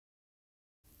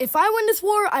If I win this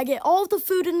war, I get all of the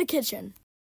food in the kitchen.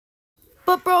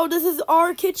 But bro, this is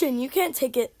our kitchen. You can't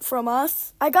take it from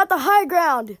us. I got the high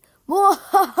ground.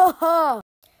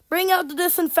 Bring out the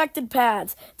disinfected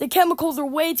pads. The chemicals are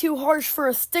way too harsh for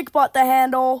a stick bot to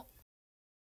handle.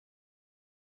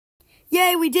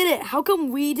 Yay, we did it. How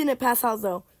come we didn't pass out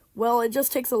though? Well, it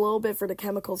just takes a little bit for the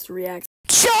chemicals to react.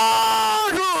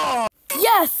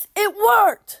 Yes, it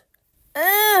worked!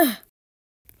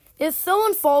 If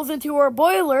someone falls into our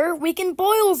boiler, we can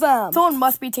boil them. Someone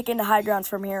must be taking the high grounds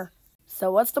from here.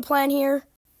 So what's the plan here?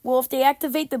 Well, if they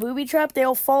activate the booby trap,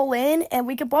 they'll fall in and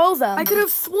we can boil them. I could have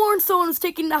sworn someone was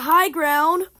taking the high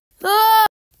ground. Ah!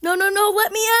 No,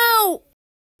 let me out!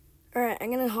 Alright, I'm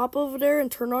gonna hop over there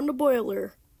and turn on the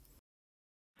boiler.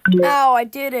 Ow, I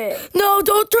did it. No,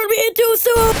 don't turn me into a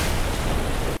soup!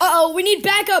 Uh-oh, we need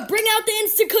backup. Bring out the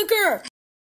instant cooker.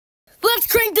 Let's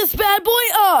crank this bad boy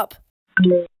up.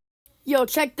 Yo,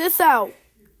 check this out.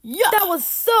 Yeah, that was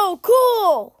so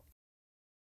cool.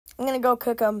 I'm gonna go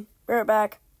cook them. Be right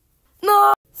back.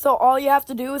 No! So all you have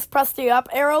to do is press the up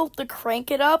arrow to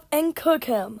crank it up and cook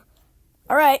him.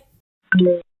 Alright.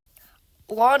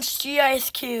 Launch G-Ice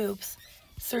cubes.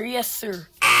 Sir, yes, sir.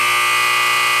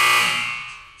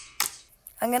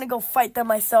 I'm gonna go fight them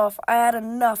myself. I had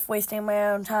enough wasting my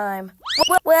own time.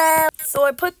 Well, so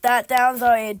I put that down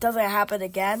so it doesn't happen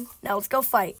again. Now let's go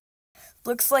fight.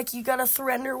 Looks like you gotta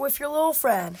surrender with your little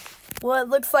friend. Well, it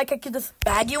looks like I could just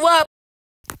bag you up.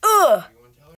 Ugh!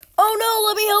 Oh no,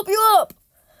 let me help you up!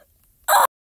 Ah!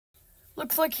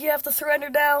 Looks like you have to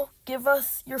surrender now. Give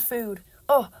us your food.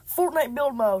 Oh, Fortnite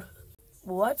build mode.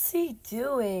 What's he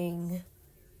doing?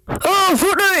 Oh,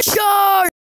 Fortnite!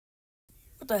 Charge!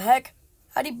 What the heck?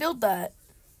 How'd he build that?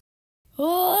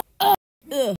 Oh,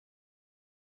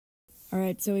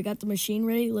 Alright, so we got the machine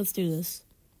ready. Let's do this.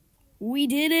 We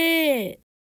did it!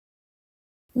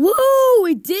 Woo!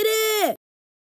 We did it!